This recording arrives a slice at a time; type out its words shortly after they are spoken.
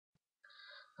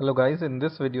Hello guys, in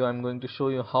this video I'm going to show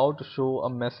you how to show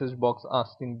a message box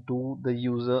asking do the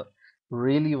user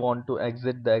really want to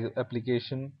exit the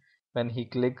application when he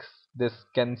clicks this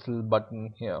cancel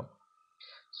button here.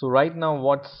 So right now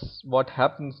what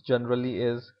happens generally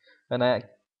is when I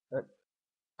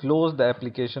close the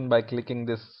application by clicking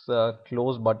this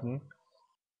close button,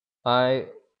 I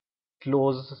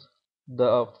close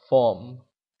the form,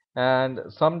 and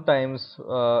sometimes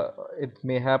it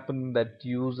may happen that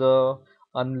user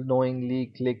unknowingly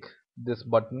click this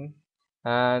button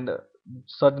and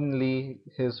suddenly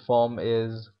his form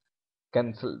is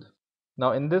cancelled.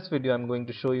 Now in this video I'm going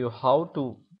to show you how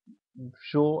to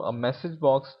show a message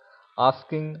box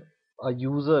asking a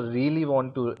user really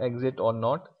want to exit or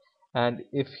not, and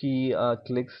if he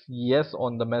clicks yes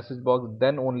on the message box,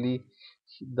 then only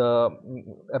the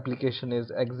application is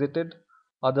exited.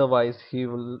 Otherwise he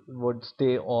would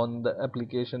stay on the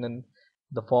application and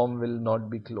the form will not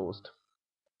be closed.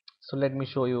 So let me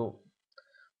show you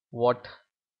what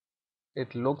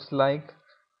it looks like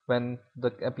when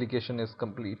the application is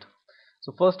complete.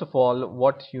 So first of all,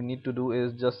 what you need to do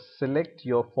is just select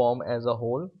your form as a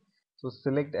whole. So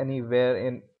select anywhere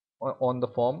in on the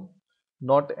form,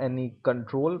 not any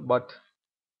control, but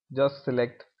just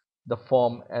select the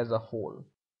form as a whole.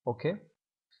 Okay,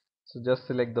 so just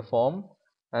select the form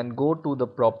and go to the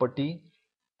properties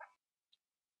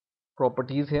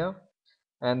here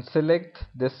and select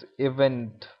this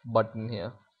event button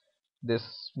here, this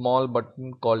small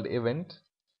button called event,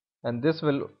 and this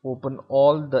will open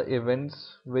all the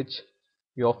events which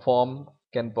your form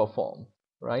can perform,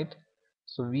 right?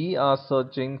 So we are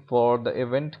searching for the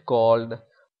event called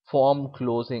form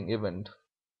closing event.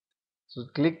 So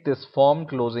click this form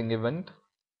closing event,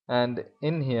 and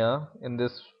in here in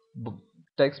this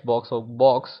text box or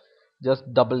box,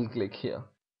 just double click here,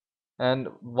 and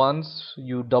once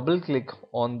you double click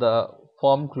on the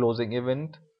form closing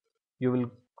event, you will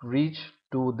reach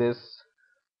to this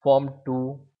form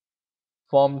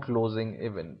closing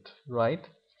event, right?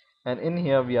 And in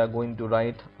here we are going to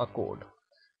write a code.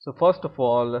 So first of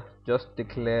all, just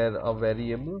declare a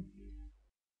variable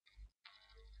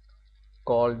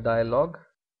called dialog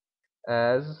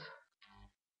as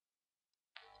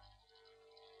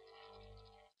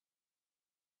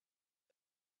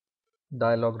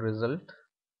dialog result,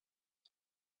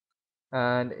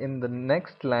 and in the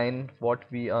next line what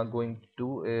we are going to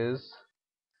do is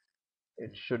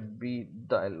it should be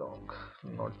dialog,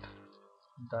 not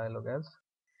dialog as,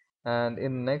 and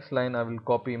in next line I will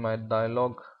copy my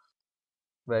dialog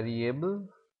variable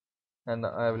and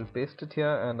I will paste it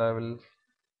here, and I will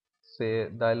say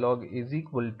dialog is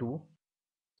equal to,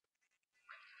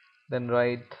 then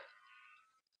write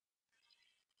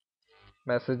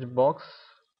MessageBox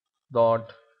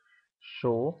dot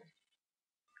show,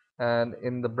 and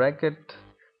in the bracket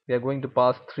we are going to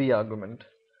pass three arguments.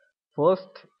 First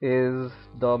is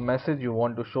the message you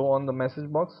want to show on the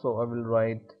message box, so I will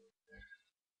write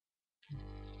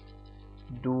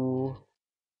do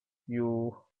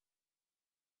you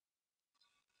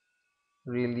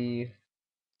really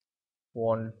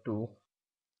want to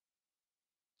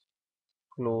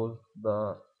close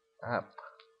the app.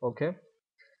 Okay,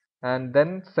 and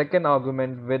then second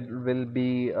argument will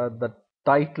be the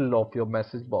title of your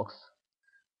message box.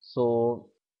 So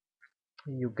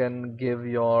you can give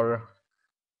your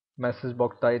message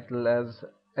box title as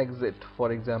exit,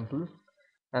 for example,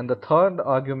 and the third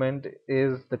argument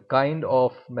is the kind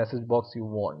of message box you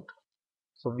want.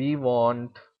 So we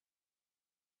want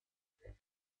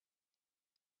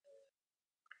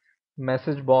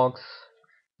message box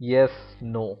yes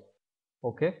no.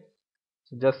 Okay,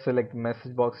 so just select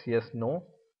message box yes no.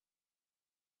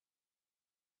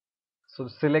 So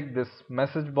select this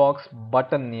message box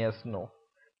button yes no.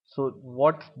 So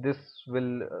what this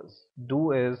will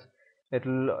do is it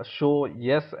will show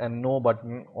yes and no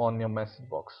button on your message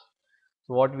box.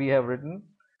 So what we have written,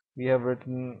 we have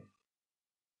written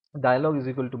dialog is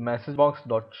equal to MessageBox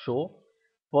dot show.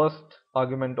 First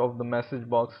argument of the message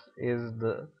box is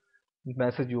the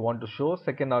message you want to show,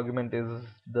 second argument is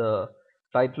the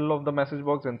title of the message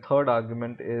box, and third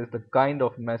argument is the kind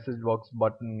of message box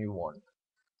button you want.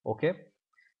 Okay,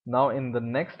 now in the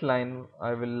next line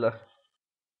I will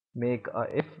make a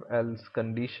if else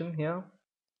condition here.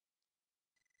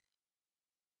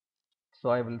 So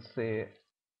I will say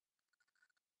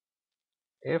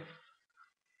if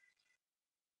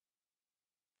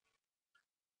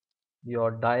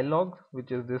your dialog,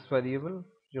 which is this variable,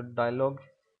 your dialog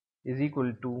is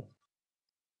equal to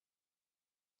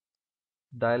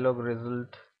dialog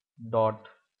result dot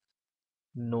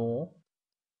no,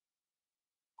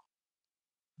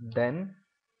 then,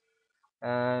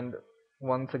 and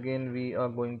once again we are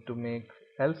going to make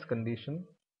else condition.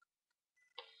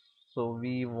 So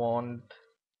we want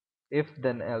if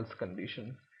then else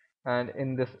condition, and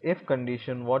in this if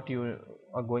condition what you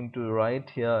are going to write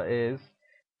here is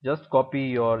just copy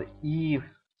your e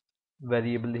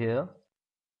variable here,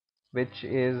 which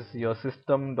is your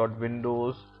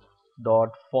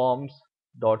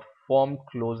system.windows.forms.form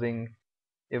closing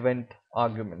event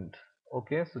argument.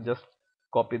 Okay, so just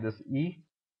copy this e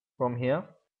from here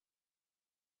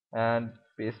and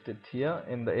paste it here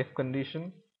in the if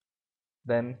condition,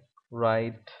 then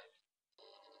write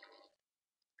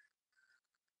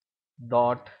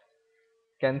dot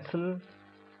cancel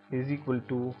is equal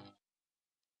to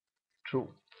true.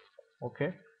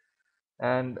 Okay,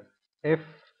 and if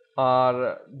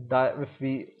if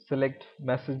we select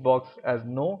message box as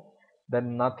no,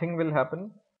 then nothing will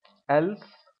happen, else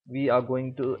we are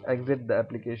going to exit the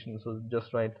application. So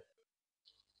just write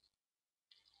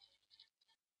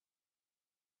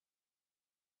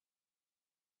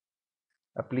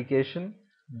application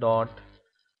dot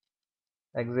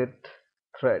exit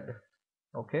thread.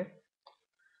 Okay,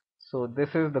 so this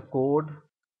is the code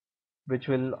which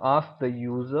will ask the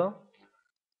user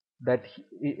that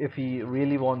if he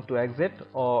really want to exit,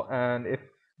 or and if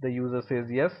the user says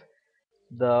yes,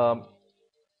 the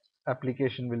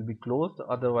application will be closed,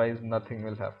 otherwise nothing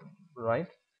will happen, right?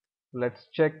 Let's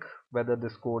check whether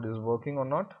this code is working or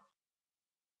not.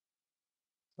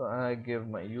 So I give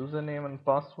my username and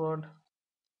password,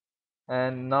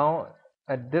 and now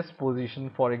at this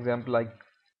position, for example, I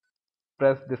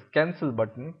press this cancel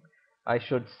button, I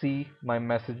should see my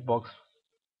message box.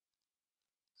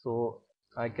 So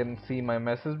I can see my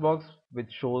message box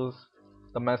which shows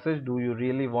the message, do you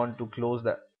really want to close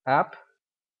the app,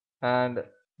 and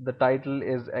the title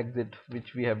is exit,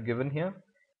 which we have given here,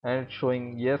 and it's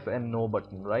showing yes and no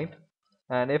button, right?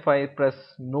 And if I press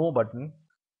no button,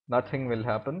 nothing will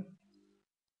happen,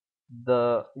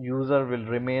 the user will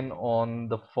remain on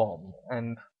the form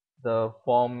and the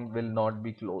form will not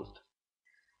be closed.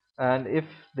 And if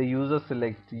the user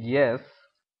selects yes,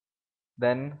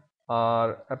 then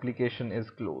our application is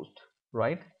closed,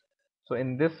 right? So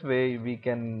in this way we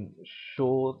can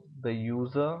show the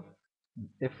user,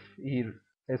 if he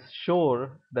is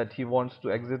sure that he wants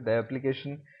to exit the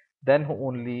application, then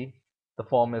only the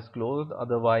form is closed,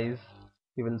 otherwise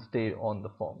he will stay on the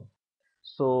form.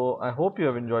 So I hope you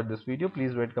have enjoyed this video.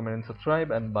 Please rate, comment and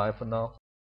subscribe, and bye for now.